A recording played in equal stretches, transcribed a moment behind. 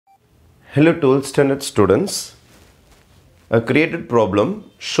Hello 12th standard students. A created problem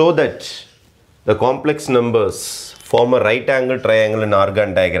show that the complex numbers form a right angle triangle in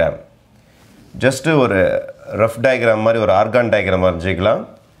Argand diagram. Just a rough diagram or Argand diagram வரைஞ்சிக்கலாம்.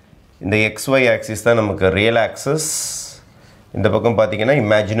 இந்த xy axis தான் நமக்கு real axis. இந்த பக்கம் பாத்தீங்கன்னா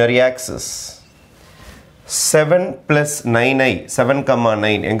imaginary axis. 7 plus 9i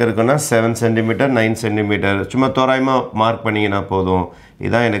 7,9 எங்க இருக்குன்னா 7 cm 9 cm சும்மா தோராயமா மார்க் பண்ணீங்கனா போதும்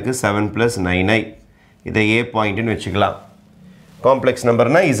இதான் எனக்கு 7 plus 9i இதை a பாயிண்ட் னு வெச்சுக்கலாம் காம்ப்ளெக்ஸ்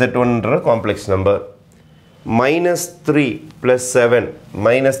நம்பர்னா z1 ன்ற காம்ப்ளெக்ஸ் நம்பர் -3 plus 7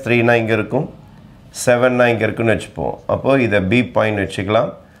 -3 னா இங்க இருக்கும் 7 னா இங்க இருக்குன்னு வெச்சுப்போம் அப்போ இத b பாயிண்ட்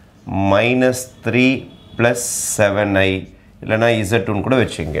வெச்சுக்கலாம் -3 plus 7i இல்லனா z1 கூட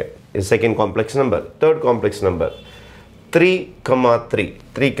வெச்சுங்க is second complex number. Third complex number 3,3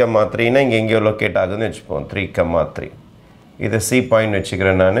 3,3 னா இங்க எங்க லொகேட் ஆகுதுன்னு வெச்சுப்போம் 3,3 இத c பாயிண்ட்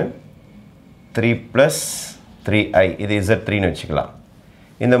வெச்சுக்கிறேன் நான் 3 plus 3i இது z3 னு வெச்சுக்கலாம்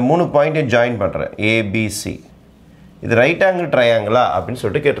இந்த மூணு பாயிண்ட ஜாயின் பண்றேன் a b c இது ரைட் ஆங்கிள் ட்ரையாங்கிளா அப்படினு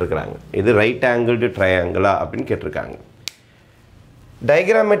சொல்லிட்டு கேட்டிருக்காங்க இது ரைட் ஆங்கிள்டு ட்ரையாங்கிளா அப்படினு கேட்டிருக்காங்க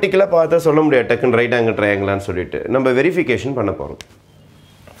டயகிராமேட்டிக்கலா பார்த்தா சொல்ல முடியாது டக்குன்னு ரைட் ஆங்கிள் ட்ரையாங்கிளான்னு சொல்லிட்டு நம்ம வெரிஃபிகேஷன் பண்ண போறோம்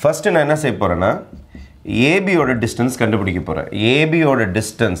First நான் என்ன செய்ய போறேன்னா AB ஓட டிஸ்டன்ஸ் கண்டுபிடிக்க போறேன் AB ஓட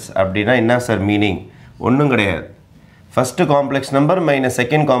டிஸ்டன்ஸ் அப்படினா என்ன சார் மீனிங் ஒண்ணும் கிடையாது first complex number minus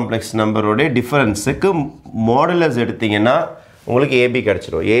second complex நம்பரோட டிஃபரன்ஸ்க்கு மாடுலஸ் எடுத்தீங்கன்னா உங்களுக்கு AB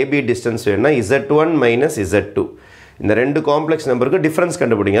கிடைச்சிரும் AB டிஸ்டன்ஸ் வேணும்னா Z1 - Z2 இந்த ரெண்டு காம்ப்ளெக்ஸ் நம்பருக்கு டிஃபரன்ஸ்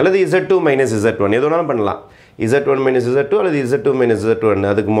கண்டுபிடிங்க அல்லது Z2 - Z1 எதுனாலும் பண்ணலாம் Z1 - Z2 அல்லது Z2 - Z1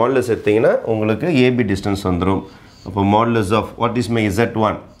 அதுக்கு மாடுலஸ் எடுத்தீங்கன்னா உங்களுக்கு AB டிஸ்டன்ஸ் வந்துரும் அப்போ modulus of what is my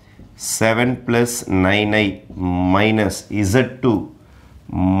Z1 7 plus 9i minus Z2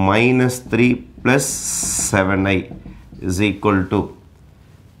 minus 3 plus 7i is equal to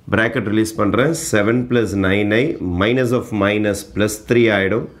bracket release பண்றேன் 7 plus 9i minus of minus plus 3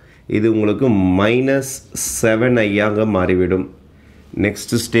 ஆயிடும் இது உங்களுக்கு minus 7i ஆக மாறிவிடும்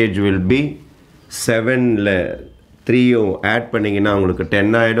next stage will be 7ல 3 add பண்ணீங்கன்னா உங்களுக்கு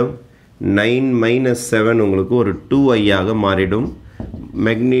 10 ஆயிடும் 9 minus 7 உங்களுக்கு ஒரு 2i ஆக மாறிடும்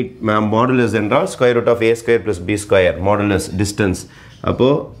modulus என்றால் square root of a square plus b square modulus distance அப்போ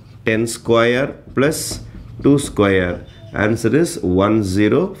 10 square plus 2 square answer is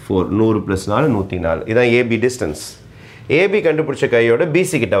 104 100 plus 4 104 இதான் AB distance AB கண்டுபிடிச்ச கையோட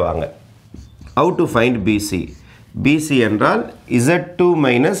BC கிட்ட வாங்க how to find BC என்றால் Z2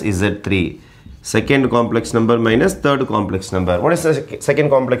 minus Z3 second complex number minus third complex number what is the second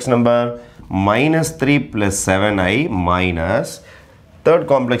complex number -3 plus 7i minus third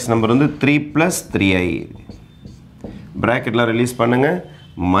complex number வந்து 3 plus 3i bracketல release பண்ணுங்க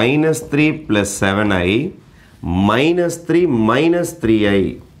 -3 plus 7i minus 3 minus 3i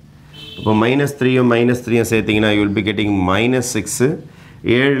அப்போ -3 யும் -3 யும் சேர்த்தீங்கன்னா you will be getting -6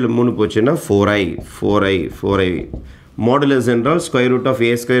 7ல 3 போச்சுன்னா 4i modulus என்றால் square root of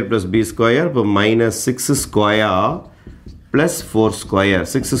a square plus b square அப்போ -6 square plus 4 square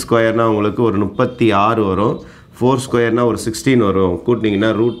 6 square னா உங்களுக்கு ஒரு 36 வரும் 4 square னா ஒரு 16 வரும் கூட்டினீங்கன்னா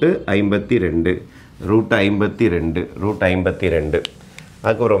ரூட் 52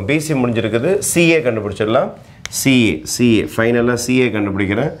 அதுக்கப்புறம் BC முடிஞ்சிருக்குது CA கண்டுபிடிச்சிடலாம் CA ஃபைனலாக CA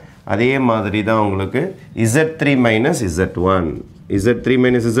கண்டுபிடிக்கிறேன் அதே மாதிரி தான் உங்களுக்கு Z3 minus Z1 Z3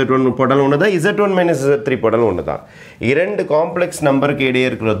 minus Z1 போட்டாலும் ஒன்று தான் Z1 minus Z3 போட்டாலும் ஒன்று தான் இரண்டு காம்ப்ளெக்ஸ் நம்பருக்கு இடையே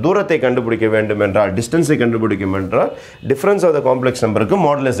இருக்கிற தூரத்தை கண்டுபிடிக்க வேண்டும் என்றால் டிஸ்டன்ஸை கண்டுபிடிக்கும் என்றால் டிஃபரன்ஸ் ஆஃப் த காம்ப்ளெக்ஸ் நம்பருக்கு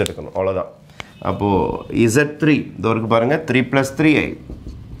மாடுலஸ் எடுக்கணும் அவ்வளோதான் அப்போது Z3 இதோருக்கு பாருங்கள்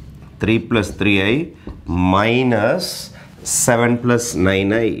 3 plus 3i minus 7 plus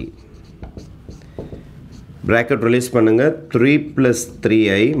 9i bracket release பண்ணுங்க 3 plus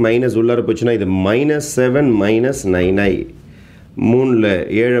 3i minus உள்ளார போச்சுன்னா இது -7 minus 9i 3ல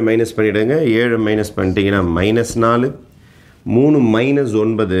 7 மைனஸ் பண்ணிடுங்க 7 மைனஸ் பண்ணிட்டீங்கன்னா -4 3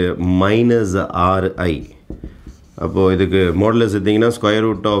 -9 -6i அப்போ இதுக்கு மாடுலஸ் எடுத்தீங்கன்னா square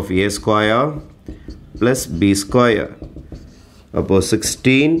root of a square plus b square அப்போ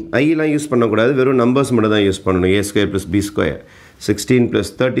 16 ஐலாம் யூஸ் பண்ணக்கூடாது வெறும் நம்பர்ஸ் மட்டும் தான் யூஸ் பண்ணணும் a square plus b square 16 plus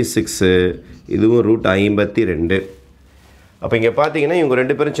 36 இதுவும் ரூட் 52 அப்போ இங்கே பார்த்தீங்கன்னா இவங்க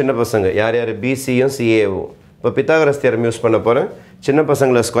ரெண்டு பேரும் சின்ன பசங்க யார் BCயும் CAவும் இப்போ பித்தாகரஸ் தியரம் யூஸ் பண்ண போகிறேன் சின்ன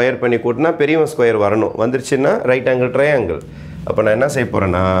பசங்களை ஸ்கொயர் பண்ணி கூட்டினா பெரியவன் ஸ்கொயர் வரணும் வந்துருச்சுன்னா ரைட் ஆங்கிள் ட்ரையாங்கிள் அப்போ நான் என்ன செய்ய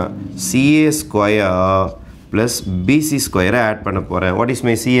போகிறேன்னா CA square plus BC square add பண்ண போகிறேன். What is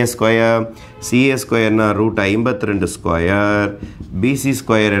my CA square? CA square na root 52 square. BC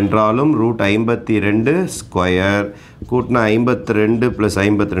square என்றாலும் root 52 square. கூட்டினா 52 plus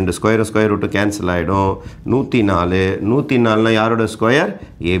 52 square root cancel ஆயிடும். 104. 104 யாரோட ஸ்கொயர்?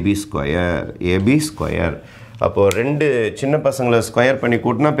 AB square. அப்போ ரெண்டு சின்ன பசங்களை ஸ்கொயர் பண்ணி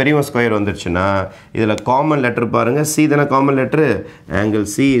கூட்டினா பெரியவன் ஸ்கொயர் வந்துருச்சுன்னா இதில் காமன் லெட்டர் பாருங்கள், சி தானே common letter. Angle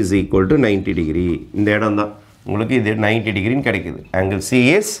C is equal to 90 degree. இந்த இடம் தான் உங்களுக்கு இது 90 டிகிரின்னு கிடைக்குது. Angle C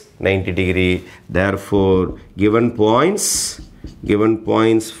is 90 degree. Therefore given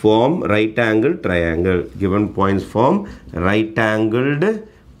points form right angle triangle. Given points form right angled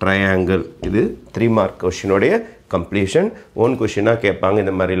triangle. இது 3 mark question உடைய completion. One question கேட்பாங்க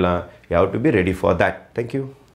இந்த மாதிரிலாம். You have to be ready for that. Thank you.